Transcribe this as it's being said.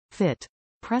Fit.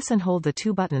 Press and hold the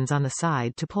two buttons on the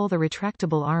side to pull the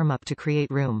retractable arm up to create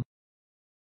room.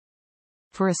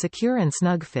 For a secure and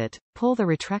snug fit, pull the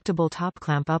retractable top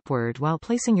clamp upward while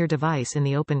placing your device in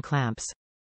the open clamps.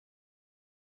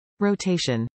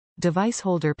 Rotation. Device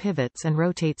holder pivots and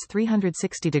rotates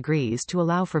 360 degrees to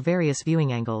allow for various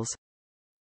viewing angles.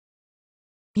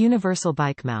 Universal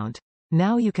bike mount.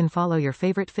 Now you can follow your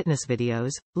favorite fitness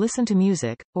videos, listen to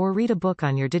music, or read a book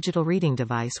on your digital reading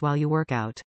device while you work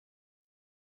out.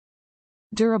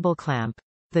 Durable clamp.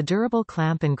 The durable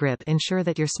clamp and grip ensure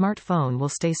that your smartphone will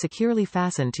stay securely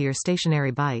fastened to your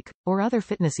stationary bike, or other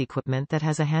fitness equipment that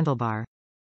has a handlebar.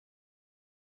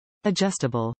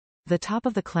 Adjustable. The top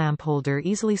of the clamp holder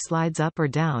easily slides up or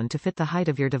down to fit the height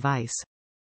of your device.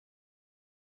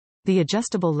 The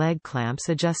adjustable leg clamps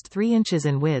adjust 3 inches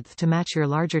in width to match your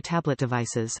larger tablet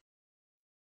devices.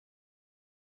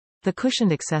 The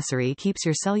cushioned accessory keeps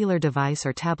your cellular device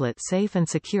or tablet safe and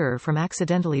secure from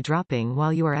accidentally dropping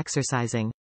while you are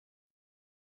exercising.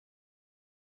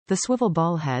 The swivel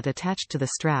ball head attached to the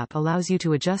strap allows you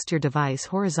to adjust your device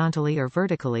horizontally or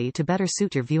vertically to better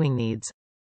suit your viewing needs.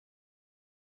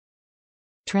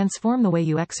 Transform the way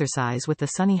you exercise with the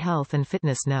Sunny Health and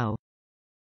Fitness No.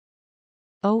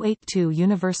 082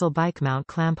 Universal Bike Mount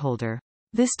Clamp Holder.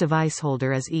 This device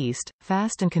holder is easy,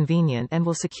 fast and convenient and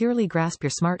will securely grasp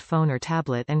your smartphone or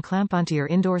tablet and clamp onto your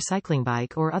indoor cycling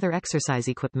bike or other exercise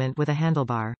equipment with a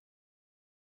handlebar.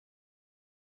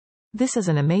 This is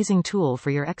an amazing tool for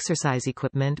your exercise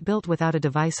equipment built without a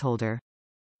device holder.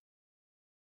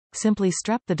 Simply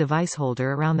strap the device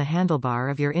holder around the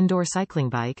handlebar of your indoor cycling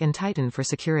bike and tighten for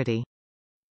security.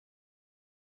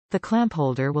 The clamp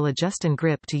holder will adjust and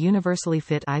grip to universally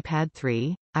fit iPad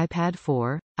 3, iPad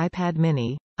 4, iPad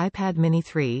mini, iPad mini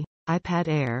 3, iPad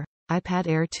Air, iPad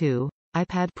Air 2,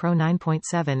 iPad Pro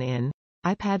 9.7 in,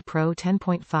 iPad Pro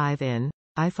 10.5 in,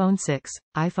 iPhone 6,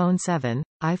 iPhone 7,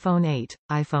 iPhone 8,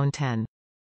 iPhone 10.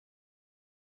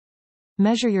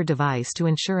 Measure your device to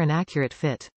ensure an accurate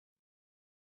fit.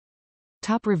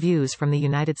 Top reviews from the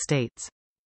United States.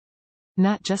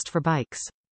 Not just for bikes.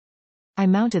 I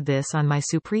mounted this on my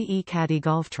Supri E-Caddy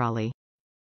golf trolley.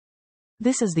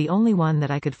 This is the only one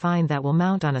that I could find that will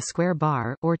mount on a square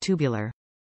bar, or tubular.